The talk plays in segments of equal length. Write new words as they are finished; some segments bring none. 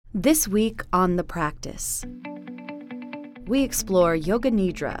This week on The Practice, we explore Yoga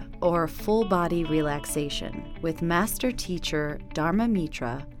Nidra, or full-body relaxation, with master teacher Dharma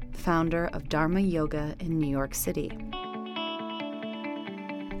Mittra, founder of Dharma Yoga in New York City.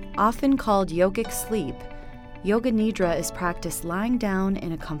 Often called yogic sleep, Yoga Nidra is practiced lying down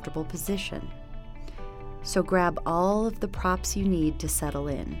in a comfortable position. So grab all of the props you need to settle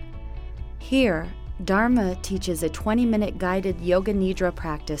in. Here, Dharma teaches a 20-minute guided Yoga Nidra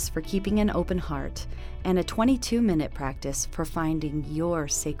practice for keeping an open heart and a 22-minute practice for finding your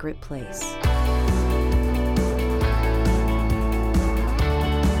sacred place.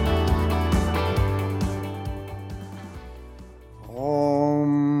 Om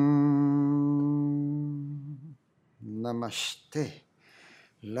Namaste.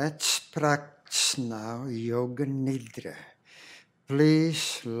 Let's practice now Yoga Nidra.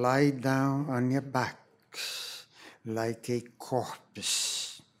 Please lie down on your backs like a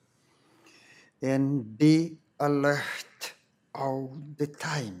corpse and be alert all the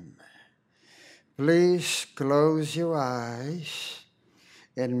time. Please close your eyes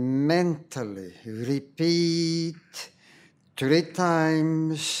and mentally repeat 3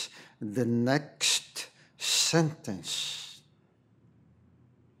 times the next sentence.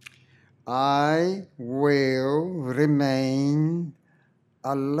 I will remain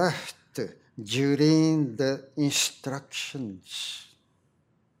alert during the instructions.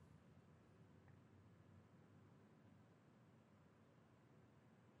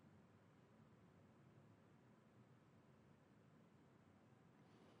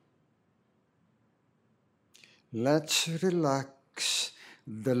 Let's relax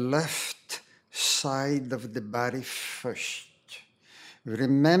the left side of the body first.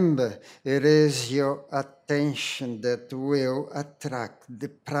 Remember, it is your attention that will attract the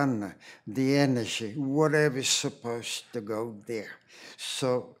prana, the energy, whatever is supposed to go there.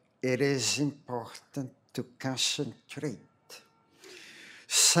 So it is important to concentrate.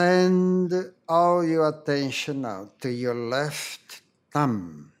 Send all your attention out to your left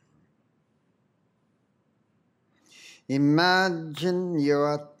thumb. Imagine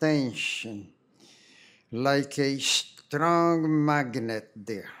your attention like a strong magnet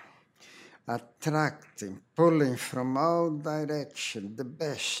there, attracting, pulling from all directions, the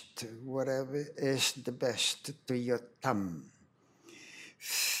best, whatever is the best, to your thumb.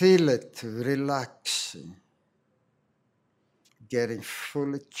 Feel it relaxing, getting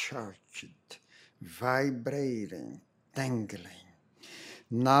fully charged, vibrating, tingling.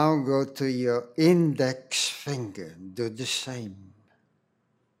 Now go to your index finger, do the same.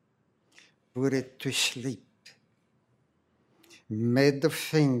 Put it to sleep. Middle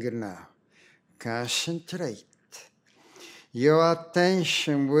finger now. Concentrate. Your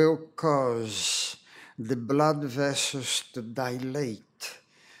attention will cause the blood vessels to dilate.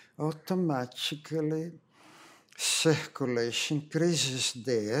 Automatically, circulation increases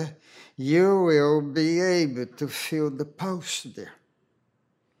there. You will be able to feel the pulse there.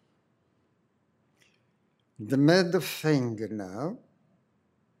 The middle finger now.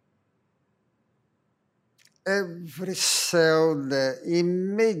 Every cell that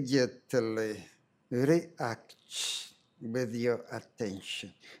immediately reacts with your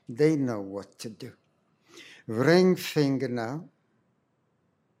attention. They know what to do. Ring finger now.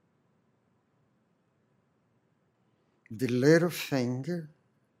 The little finger,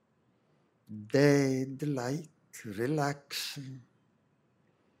 dead light, relaxing.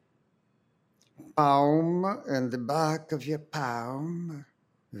 Palm and the back of your palm,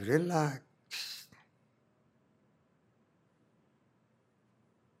 relax.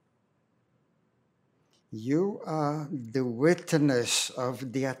 You are the witness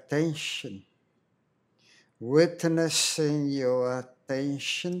of the attention, witnessing your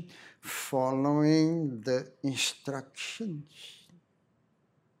attention, following the instructions.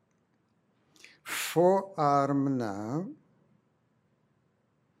 Forearm now.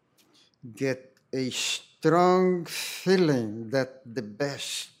 Get a strong feeling that the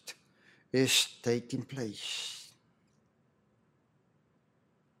best is taking place.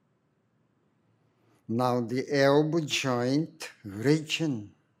 Now the elbow joint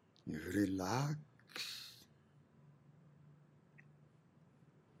region, relax.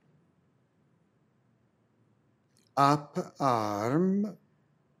 Upper arm,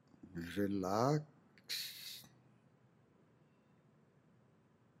 relax.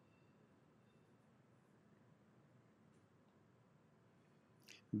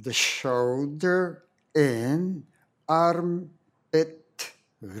 The shoulder and armpit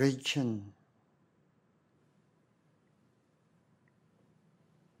region.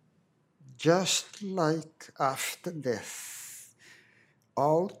 Just like after death,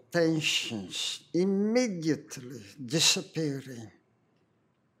 all tensions immediately disappearing.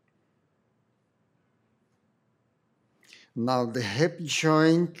 Now the hip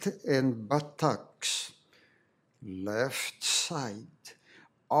joint and buttocks, left side,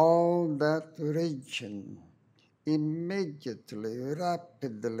 all that region immediately,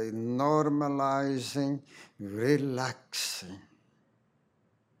 rapidly normalizing, relaxing.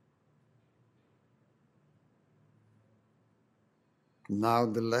 Now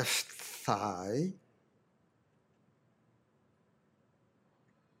the left thigh,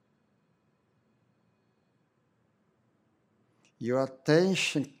 your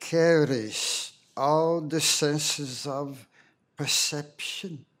attention carries all the senses of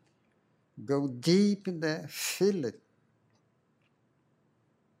perception. Go deep in there, feel it,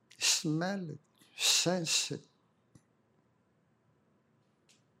 smell it, sense it.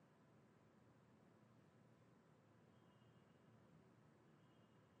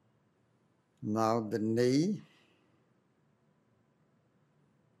 Now the knee,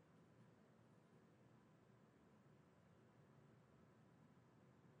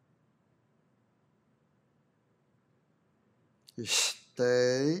 you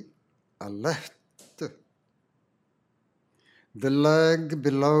stay alert. The leg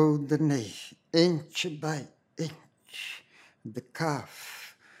below the knee, inch by inch, the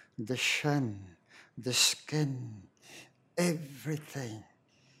calf, the shin, the skin, everything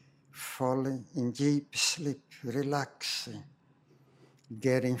falling in deep sleep, relaxing,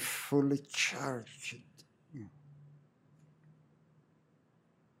 getting fully charged.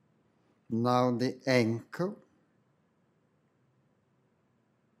 Now the ankle,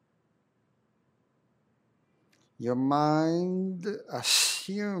 your mind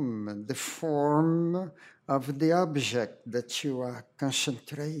assume the form of the object that you are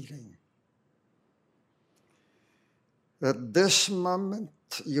concentrating. At this moment,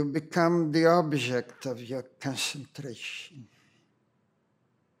 you become the object of your concentration.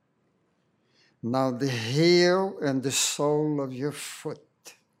 Now the heel and the sole of your foot.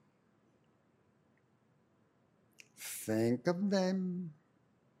 Think of them.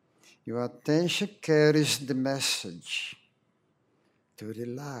 Your attention carries the message to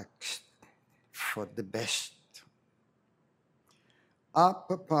relax for the best.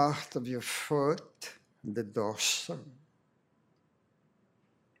 Upper part of your foot, the dorsal.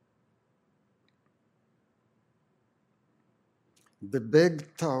 The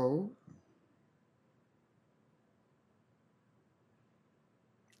big toe,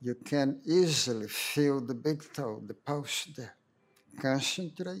 you can easily feel the big toe, the pulse there.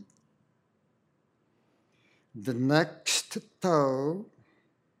 Concentrate. The next toe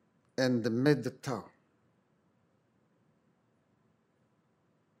and the mid toe.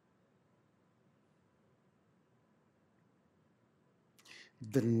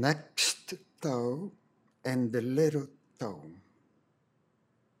 The next toe and the little toe.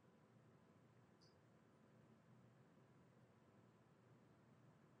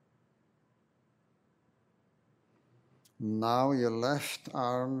 Now your left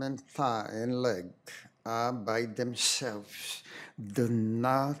arm and thigh and leg are by themselves. Do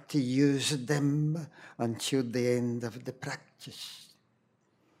not use them until the end of the practice.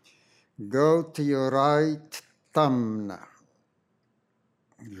 Go to your right thumb now.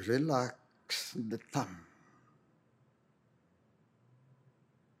 Relax the thumb.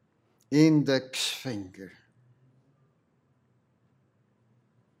 Index finger.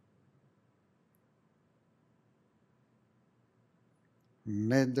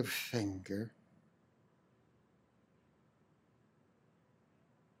 Middle finger.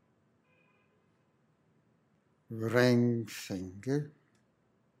 Ring finger.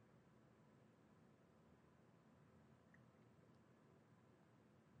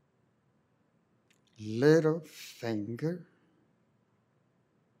 Little finger.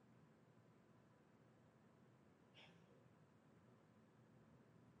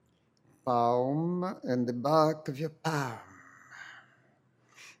 Palm and the back of your palm.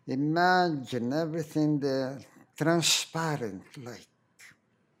 Imagine everything there transparent, like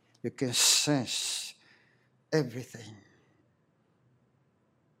you can sense everything.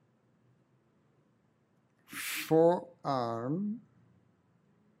 Forearm,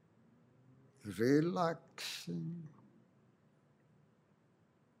 relaxing.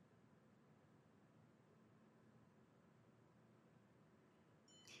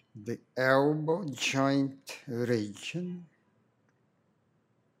 The elbow joint region.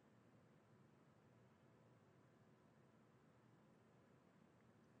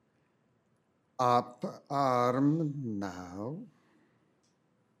 Upper arm now.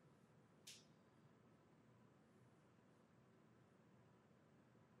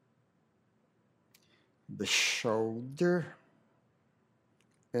 the shoulder,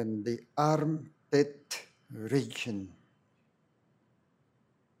 and the armpit region.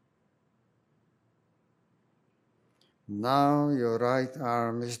 Now your right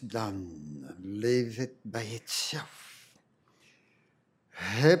arm is done. Leave it by itself.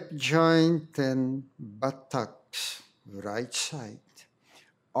 Hip joint and buttocks, right side.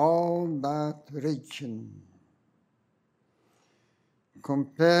 All that region.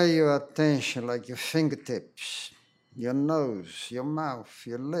 Compare your attention like your fingertips, your nose, your mouth,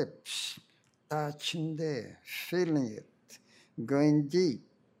 your lips, touching there, feeling it, going deep.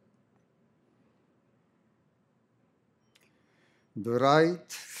 The right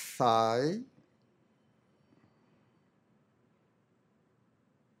thigh,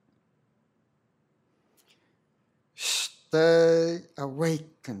 stay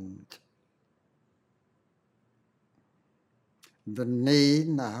awakened. The knee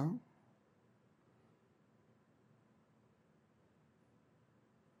now.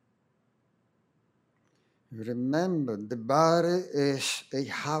 Remember, the body is a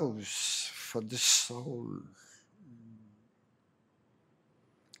house for the soul.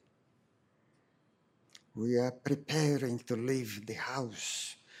 We are preparing to leave the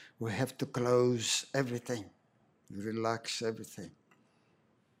house. We have to close everything, relax everything.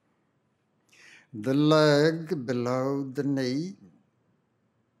 The leg below the knee.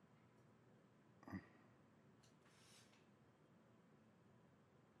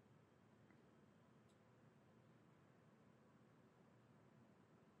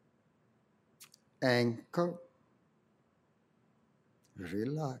 Ankle.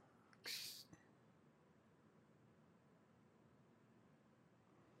 Relax.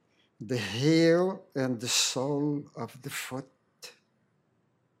 The heel and the sole of the foot.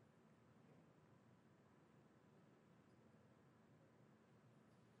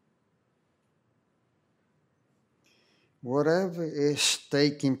 Whatever is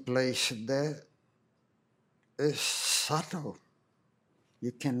taking place there is subtle.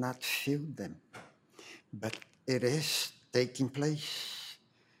 You cannot feel them, but it is taking place.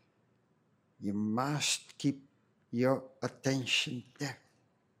 You must keep your attention there.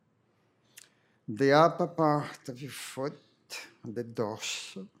 The upper part of your foot, the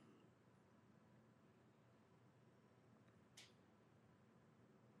dorsal.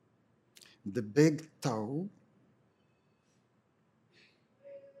 The big toe.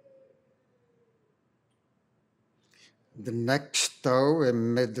 The next toe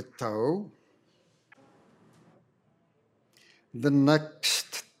and mid toe. The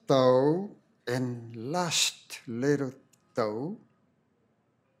next toe and last little toe.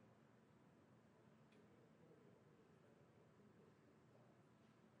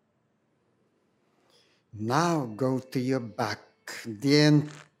 Now go to your back, the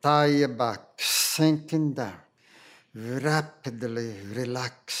entire back, sinking down, rapidly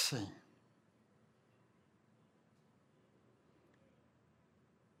relaxing.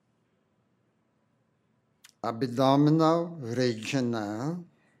 Abdominal region now.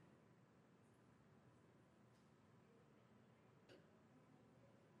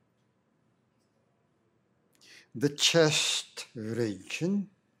 The chest region,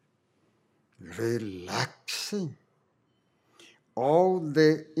 relaxing. All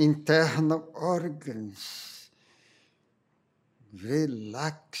the internal organs,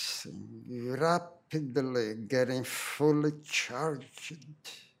 relaxing, rapidly getting fully charged.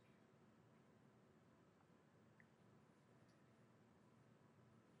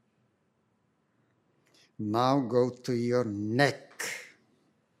 Now go to your neck.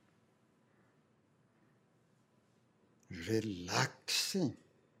 Relaxing.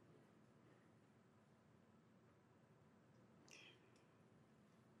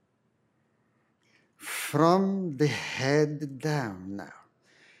 From the head down now,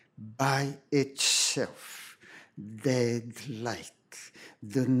 by itself, dead-like.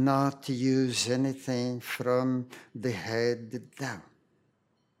 Do not use anything from the head down.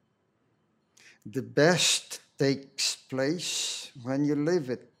 The best takes place when you leave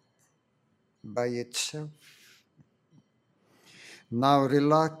it by itself. Now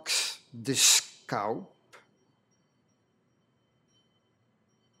relax the scalp.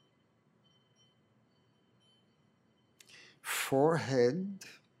 Forehead,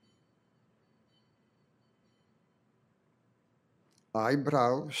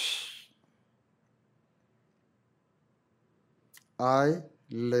 eyebrows,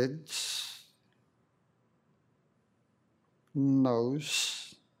 eyelids,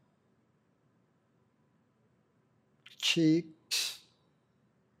 nose, cheeks,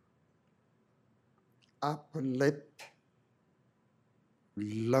 upper lip,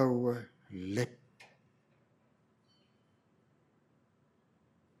 lower lip.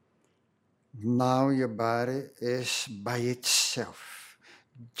 Now your body is by itself,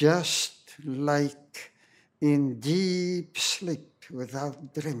 just like in deep sleep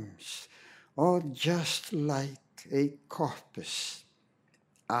without dreams, or just like a corpse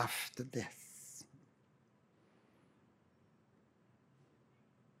after death.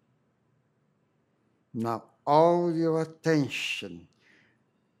 Now all your attention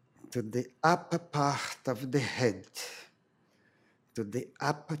to the upper part of the head, to the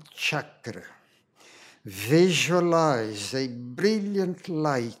upper chakra. Visualize a brilliant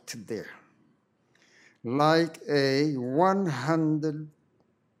light there, like a 100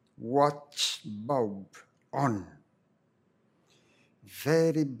 watts bulb on,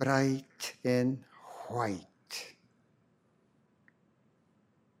 very bright and white.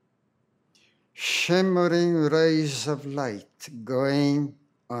 Shimmering rays of light going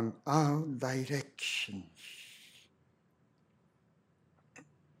on all directions.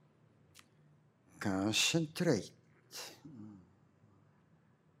 Concentrate.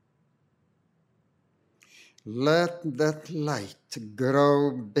 Let that light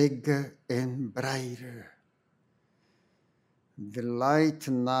grow bigger and brighter. The light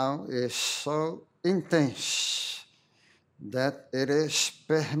now is so intense that it is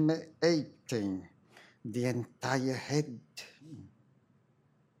permeating the entire head.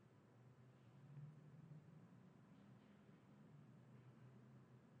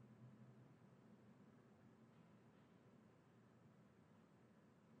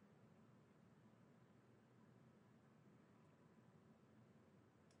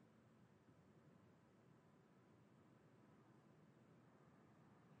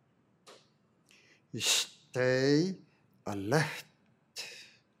 Stay alert.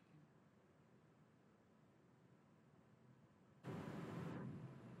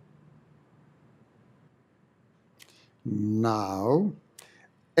 Now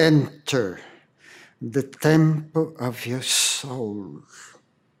enter the temple of your soul,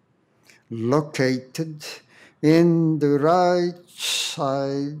 located in the right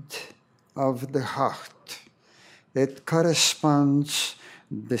side of the heart. It corresponds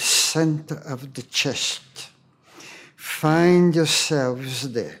the center of the chest. Find yourselves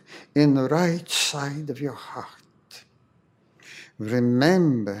there in the right side of your heart.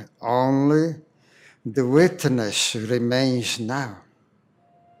 Remember, only the witness remains now.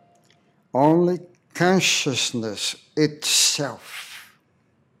 Only consciousness itself.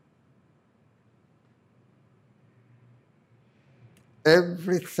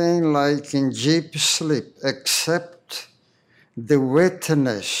 Everything like in deep sleep except the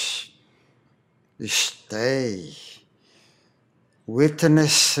witness. Stay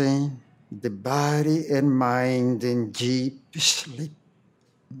witnessing the body and mind in deep sleep.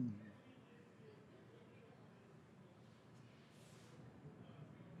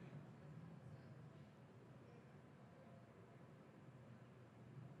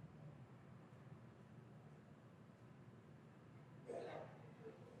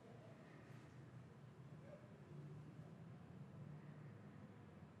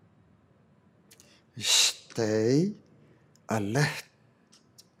 Stay alert.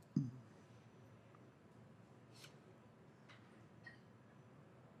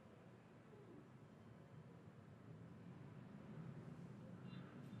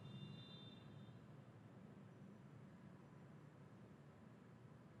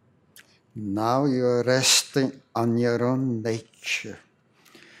 Now you are resting on your own nature,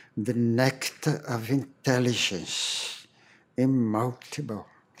 the nectar of intelligence, immutable,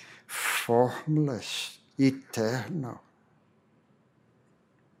 formless, eternal.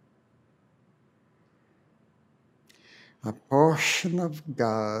 A portion of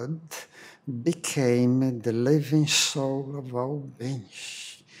God became the living soul of all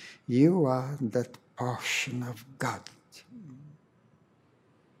beings. You are that portion of God.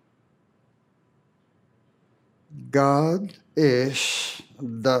 God is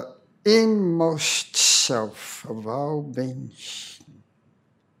the inmost self of all beings.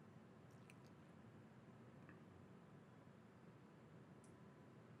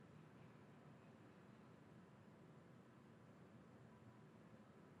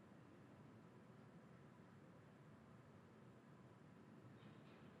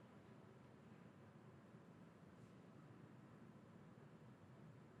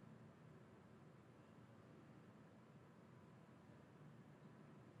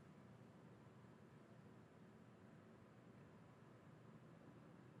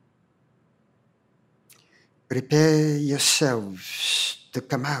 Prepare yourselves to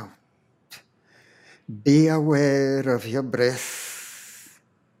come out. Be aware of your breath,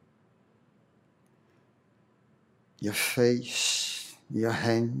 your face, your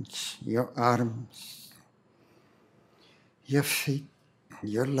hands, your arms, your feet,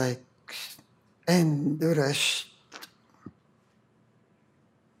 your legs, and the rest.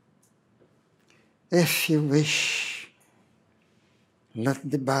 If you wish, let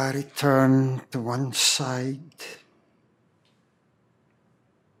the body turn to one side.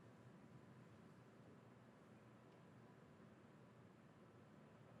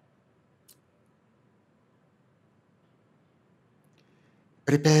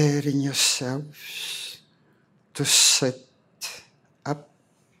 Preparing yourselves to sit up.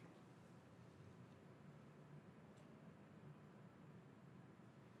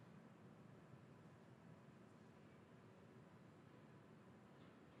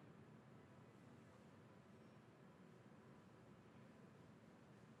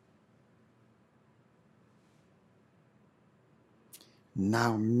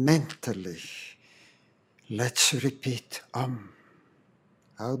 Now mentally, let's repeat Om.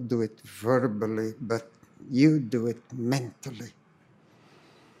 I'll do it verbally, but you do it mentally.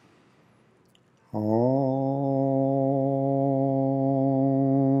 Om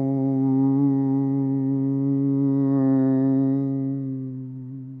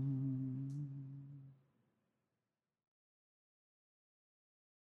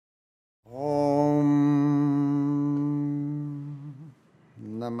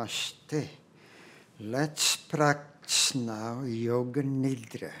Namaste. Let's practice now Yoga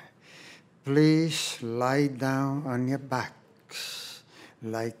Nidra. Please lie down on your backs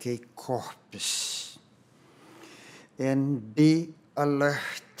like a corpse and be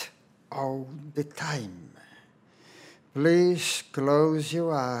alert all the time. Please close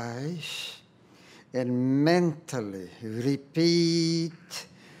your eyes and mentally repeat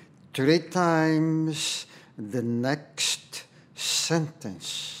 3 times the next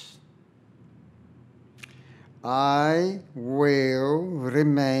sentence. I will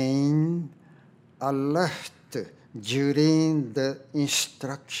remain alert during the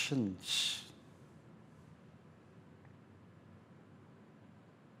instructions.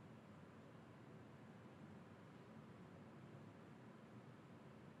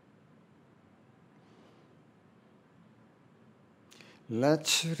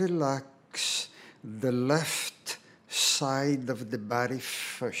 Let's relax the left side of the body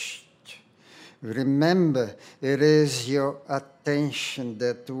first. Remember, it is your attention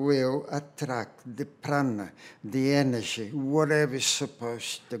that will attract the prana, the energy, whatever is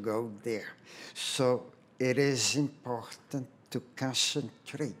supposed to go there. So it is important to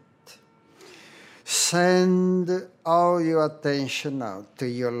concentrate. Send all your attention out to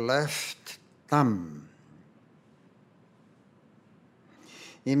your left thumb.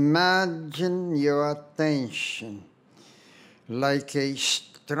 Imagine your attention like a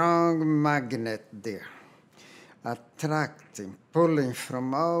strong magnet there, attracting, pulling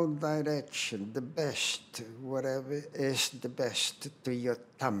from all directions the best, whatever is the best to your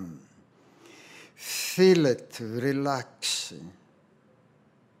thumb. Feel it relaxing,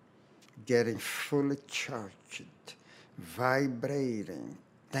 getting fully charged, vibrating,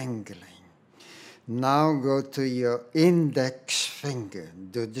 tingling. Now go to your index finger,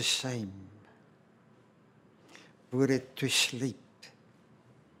 do the same. Put it to sleep.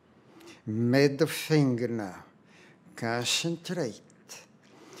 Middle finger now. Concentrate.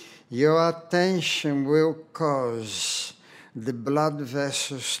 Your attention will cause the blood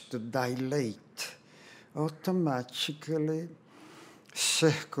vessels to dilate. Automatically,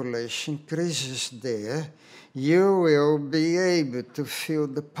 circulation increases there. You will be able to feel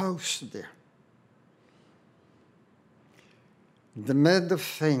the pulse there. The middle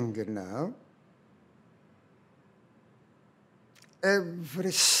finger now.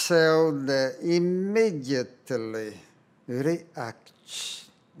 Every cell that immediately reacts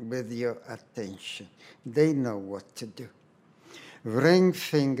with your attention. They know what to do. Ring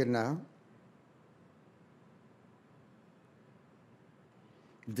finger now.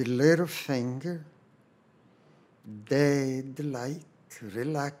 The little finger, dead-like,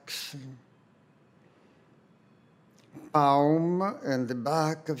 relaxing. Palm and the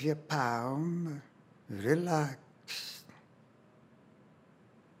back of your palm, relax.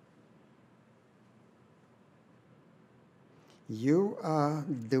 You are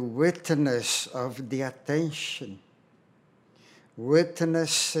the witness of the attention,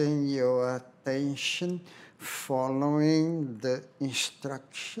 witnessing your attention, following the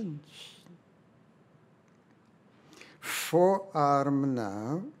instructions. Forearm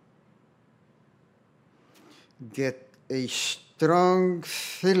now. Get a strong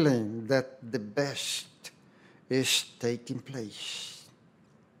feeling that the best is taking place.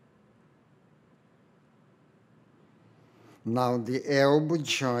 Now the elbow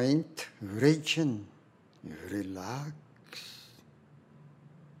joint region, relax.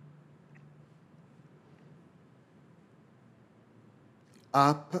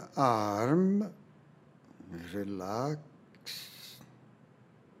 Upper arm, relax.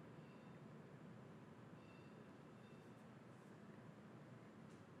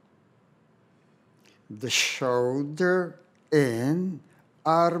 The shoulder and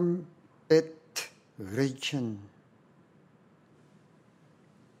armpit region.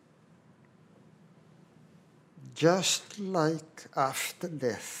 Just like after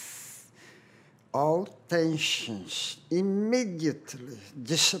death, all tensions immediately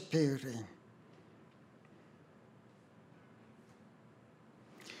disappearing.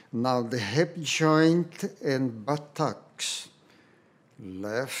 Now the hip joint and buttocks,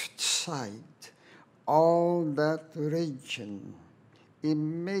 left side, all that region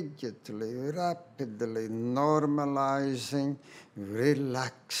immediately, rapidly normalizing,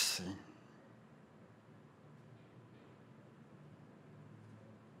 relaxing.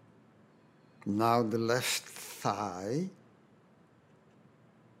 Now the left thigh,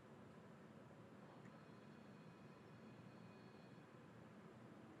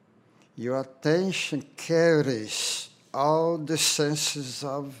 your attention carries all the senses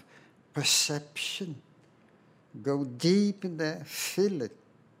of perception. Go deep in there, feel it,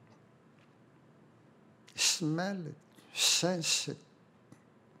 smell it, sense it.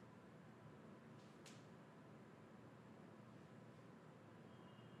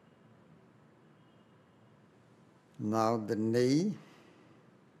 Now the knee,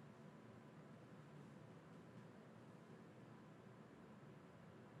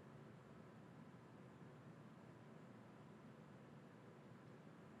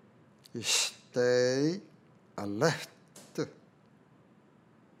 you stay alert.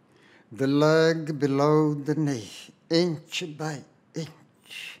 The leg below the knee, inch by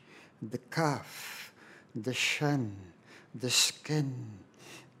inch, the calf, the shin, the skin,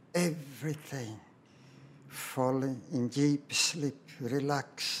 everything falling in deep sleep,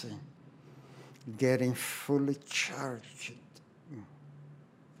 relaxing, getting fully charged.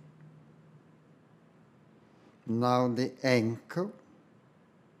 Now the ankle,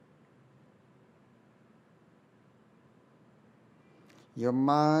 your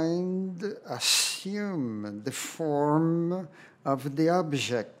mind assumes the form of the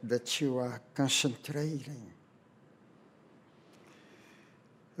object that you are concentrating.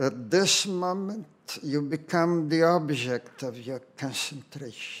 At this moment, you become the object of your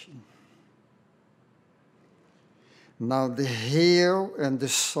concentration. Now the heel and the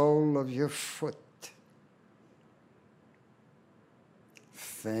sole of your foot.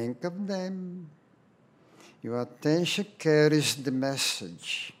 Think of them. Your attention carries the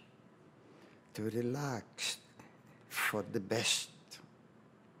message to relax for the best.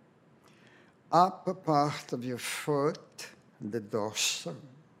 Upper part of your foot, the dorsal.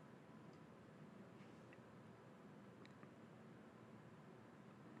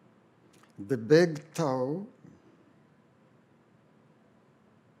 The big toe,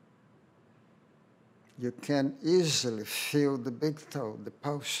 you can easily feel the big toe, the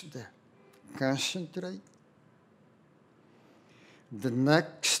pulse there. Concentrate. The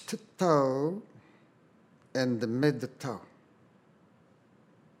next toe and the mid toe.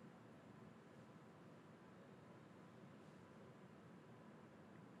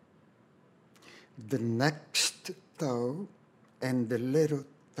 The next toe and the little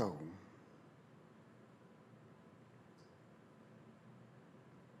toe.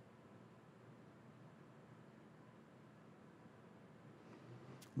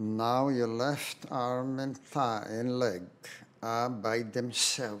 Now your left arm and thigh and leg are by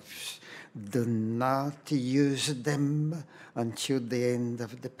themselves. Do not use them until the end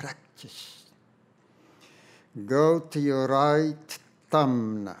of the practice. Go to your right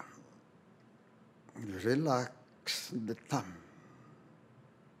thumb now. Relax the thumb.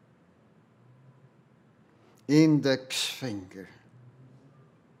 Index finger.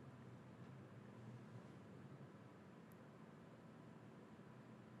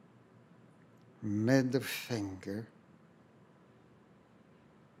 Middle finger.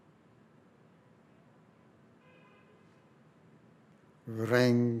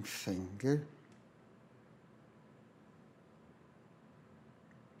 Ring finger.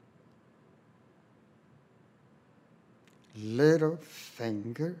 Little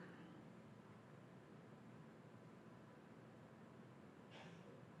finger.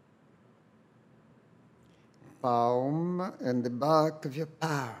 Palm and the back of your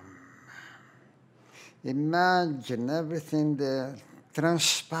palm. Imagine everything there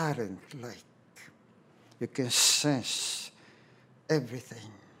transparent, like you can sense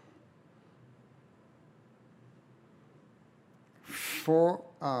everything.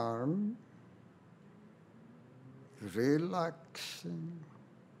 Forearm, relaxing.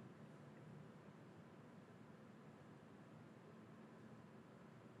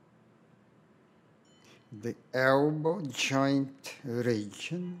 The elbow joint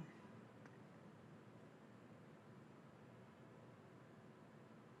region.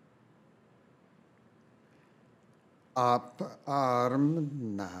 Upper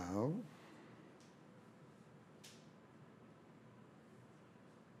arm now.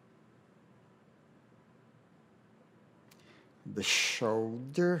 The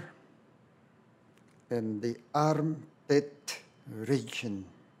shoulder and the armpit region.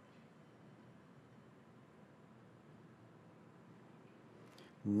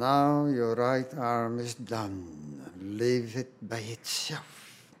 Now your right arm is done. Leave it by itself.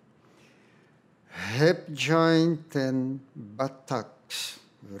 Hip joint and buttocks,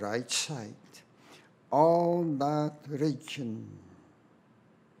 right side. All that region.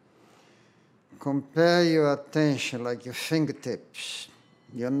 Compare your attention like your fingertips,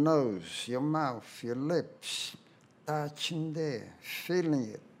 your nose, your mouth, your lips, touching there, feeling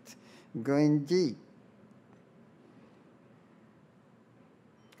it, going deep.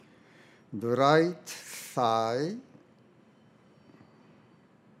 The right thigh,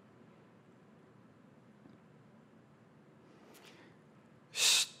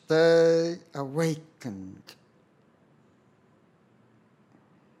 stay awakened.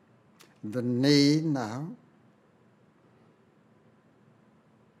 The knee now.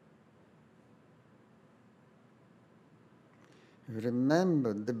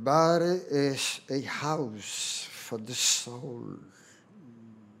 Remember, the body is a house for the soul.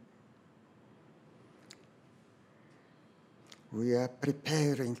 We are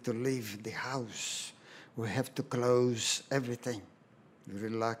preparing to leave the house. We have to close everything,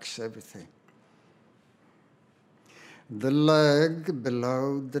 relax everything. The leg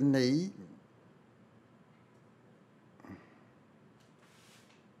below the knee.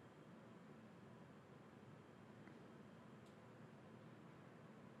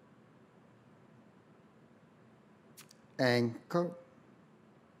 Ankle.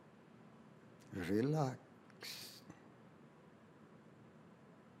 Relax.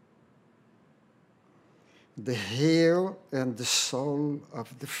 The heel and the sole of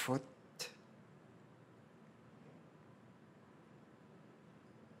the foot.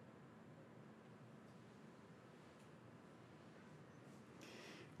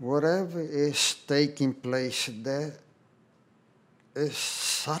 Whatever is taking place there is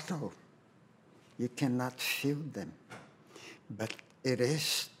subtle. You cannot feel them, but it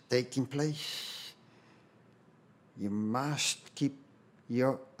is taking place. You must keep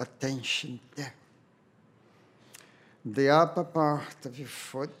your attention there. The upper part of your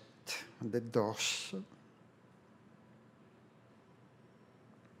foot, the dorsal.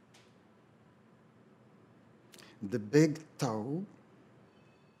 The big toe.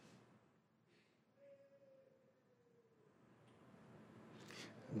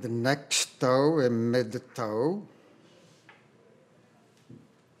 The next toe and mid-toe.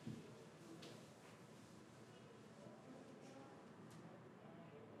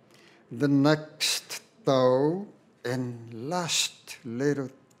 The next toe and last little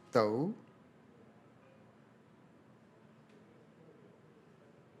toe.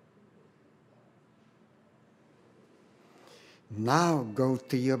 Now go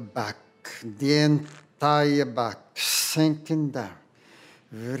to your back, the entire back, sinking down,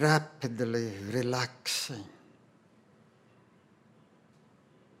 rapidly relaxing.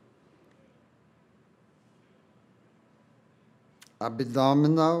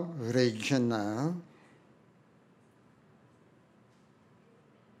 Abdominal region now.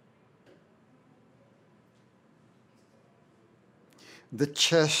 The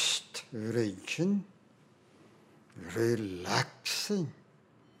chest region, relaxing.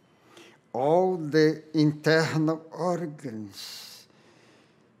 All the internal organs,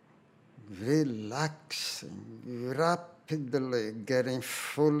 relaxing, rapidly getting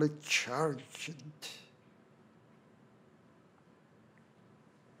fully charged.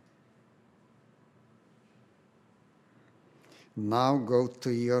 Now go to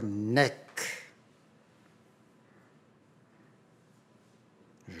your neck.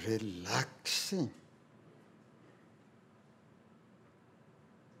 Relaxing.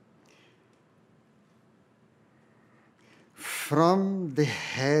 From the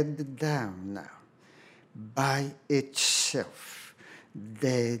head down now, by itself,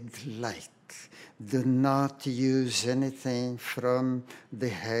 dead-like. Do not use anything from the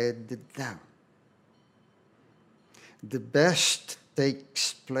head down. The best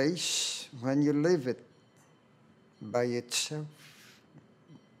takes place when you leave it by itself.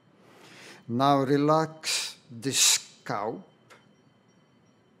 Now relax the scalp,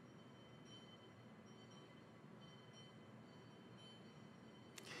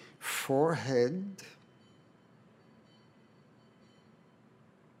 forehead,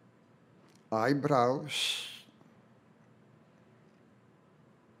 eyebrows,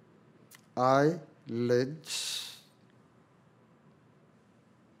 eyelids,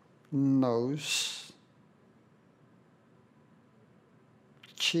 nose,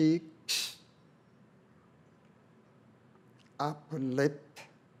 cheeks, upper lip,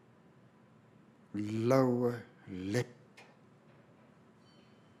 lower lip.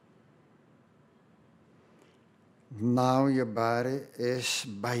 Now your body is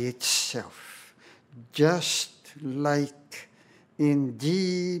by itself, just like in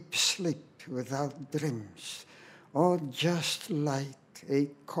deep sleep without dreams, or just like a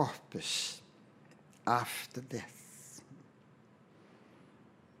corpse after death.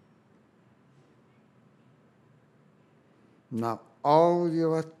 Now all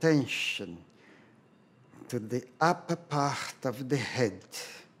your attention to the upper part of the head,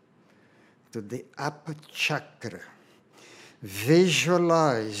 to the upper chakra.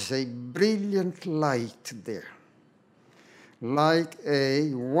 Visualize a brilliant light there, like a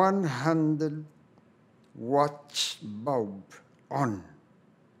 100 watts bulb on,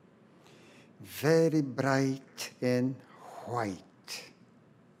 very bright and white.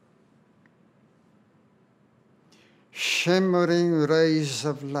 Shimmering rays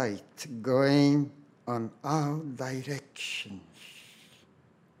of light going on all directions.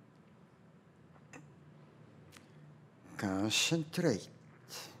 Concentrate.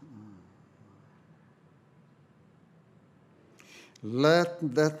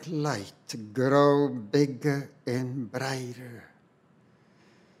 Let that light grow bigger and brighter.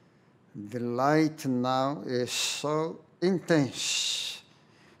 The light now is so intense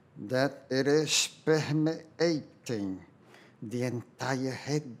that it is permeating the entire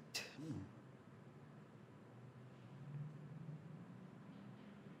head.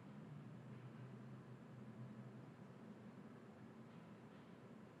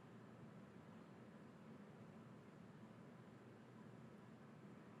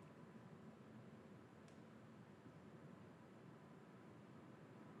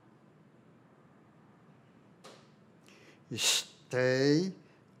 Stay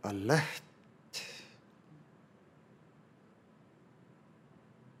alert.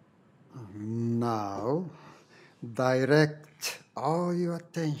 Now, direct all your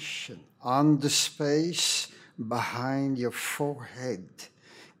attention on the space behind your forehead.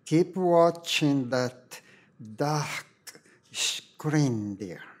 Keep watching that dark screen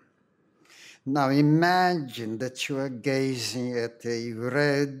there. Now imagine that you are gazing at a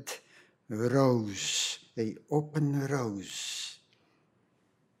red rose, an open rose.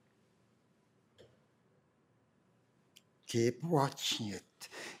 Keep watching it.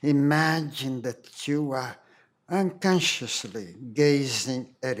 Imagine that you are unconsciously gazing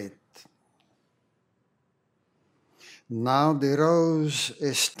at it. Now the rose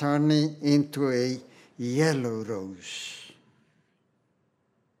is turning into a yellow rose.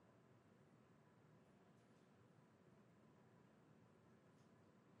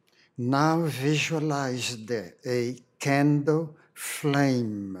 Now visualize there a candle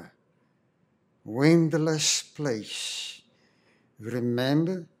flame, windless place.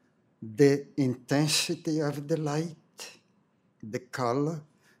 Remember the intensity of the light, the color,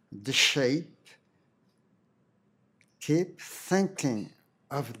 the shape. Keep thinking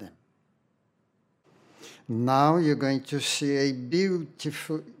of them. Now you're going to see a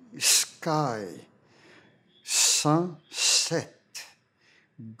beautiful sky, sunset,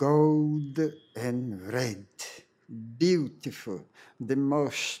 gold and red. Beautiful, the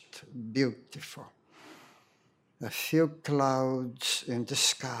most beautiful. A few clouds in the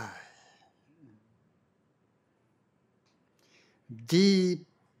sky. Deep,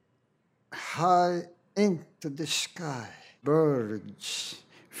 high into the sky. Birds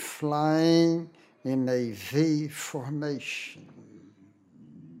flying in a V formation.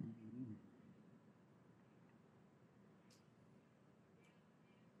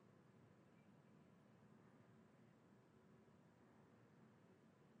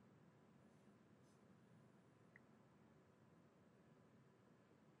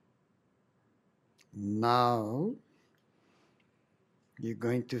 Now, you're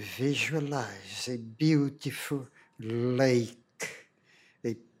going to visualize a beautiful lake,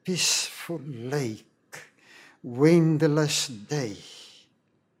 a peaceful lake, windless day,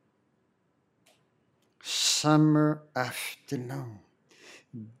 summer afternoon,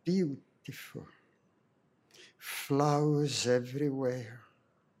 beautiful, flowers everywhere.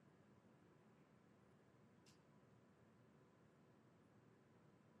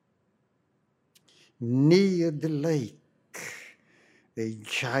 Near the lake, a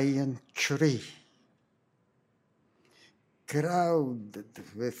giant tree, crowded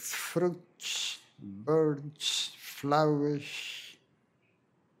with fruits, birds, flowers.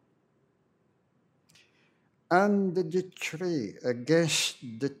 Under the tree, against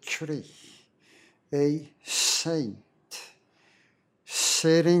the tree, a saint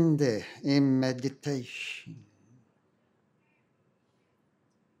sitting there in meditation.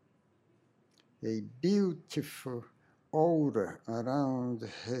 A beautiful aura around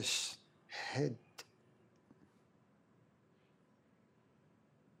his head.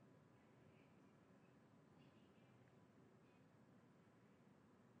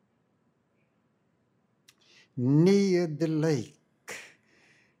 Near the lake,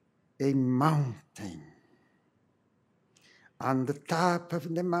 a mountain. On the top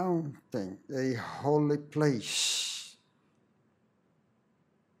of the mountain, a holy place.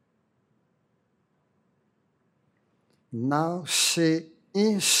 Now see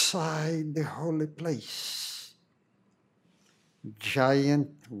inside the holy place.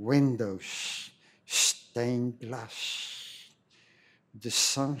 Giant windows, stained glass. The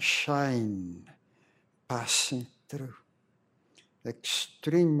sunshine passing through.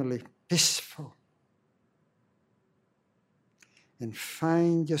 Extremely peaceful. And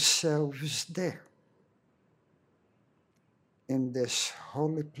find yourselves there in this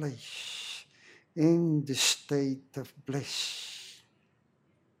holy place, in the state of bliss.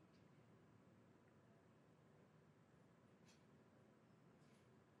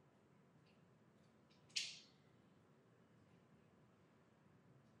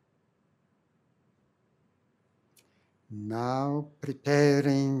 Now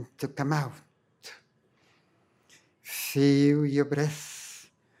preparing to come out. Feel your breath,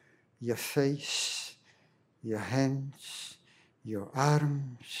 your face, your hands, your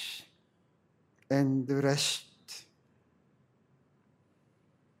arms, and the rest.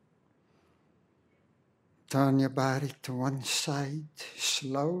 Turn your body to one side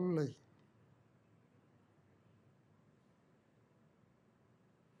slowly.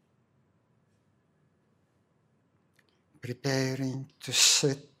 Preparing to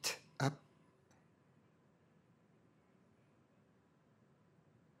sit up.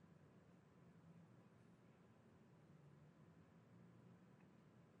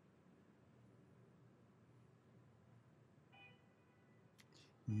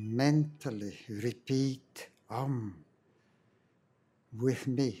 Mentally repeat with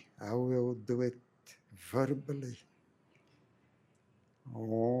me. I will do it verbally.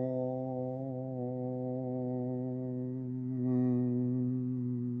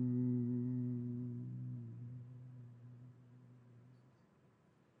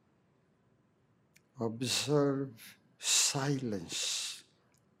 Observe silence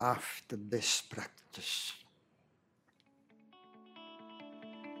after this practice.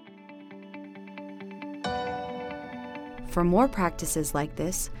 For more practices like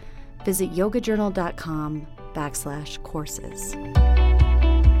this, visit yogajournal.com/courses.